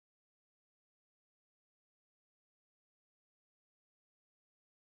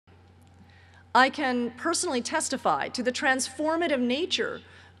I can personally testify to the transformative nature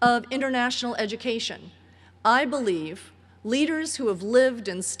of international education. I believe leaders who have lived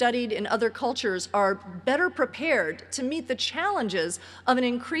and studied in other cultures are better prepared to meet the challenges of an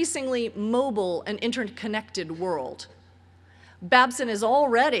increasingly mobile and interconnected world. Babson is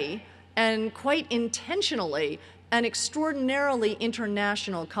already, and quite intentionally, an extraordinarily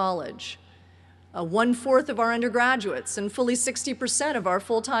international college. 1/4 of our undergraduates and fully 60% of our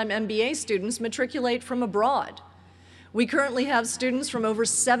full-time MBA students matriculate from abroad. We currently have students from over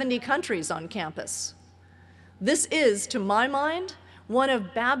 70 countries on campus. This is, to my mind, one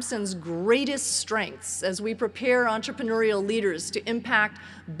of Babson's greatest strengths as we prepare entrepreneurial leaders to impact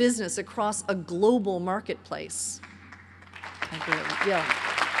business across a global marketplace. Yeah.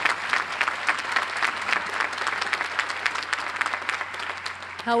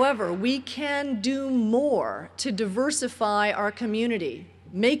 However, we can do more to diversify our community,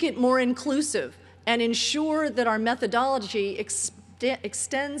 make it more inclusive, and ensure that our methodology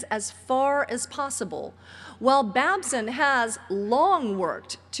extends as far as possible. While Babson has long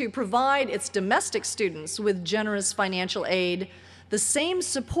worked to provide its domestic students with generous financial aid, the same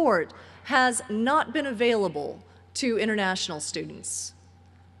support has not been available to international students.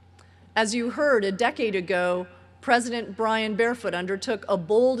 As you heard a decade ago, President Brian Barefoot undertook a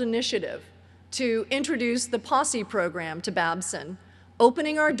bold initiative to introduce the Posse program to Babson,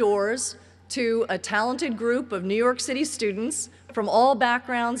 opening our doors to a talented group of New York City students from all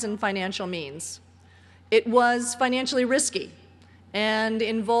backgrounds and financial means. It was financially risky and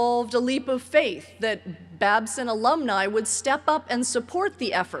involved a leap of faith that Babson alumni would step up and support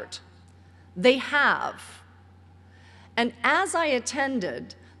the effort. They have. And as I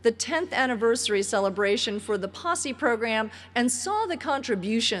attended the 10th anniversary celebration for the Posse program and saw the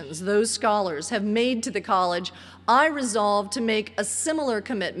contributions those scholars have made to the college, I resolved to make a similar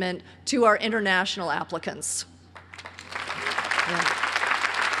commitment to our international applicants. Yeah.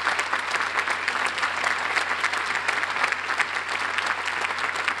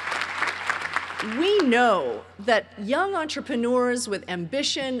 We know that young entrepreneurs with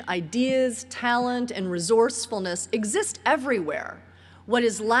ambition, ideas, talent, and resourcefulness exist everywhere. What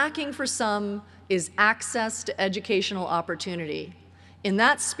is lacking for some is access to educational opportunity. In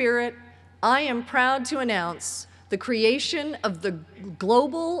that spirit, I am proud to announce the creation of the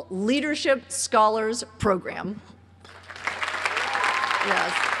Global Leadership Scholars Program.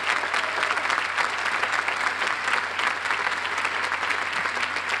 Yes.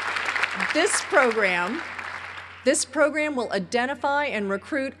 This program will identify and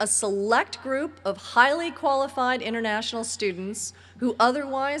recruit a select group of highly qualified international students who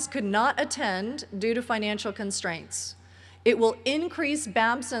otherwise could not attend due to financial constraints. It will increase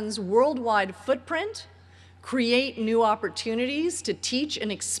Babson's worldwide footprint, create new opportunities to teach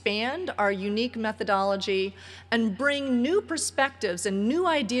and expand our unique methodology, and bring new perspectives and new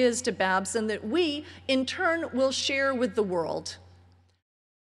ideas to Babson that we, in turn, will share with the world.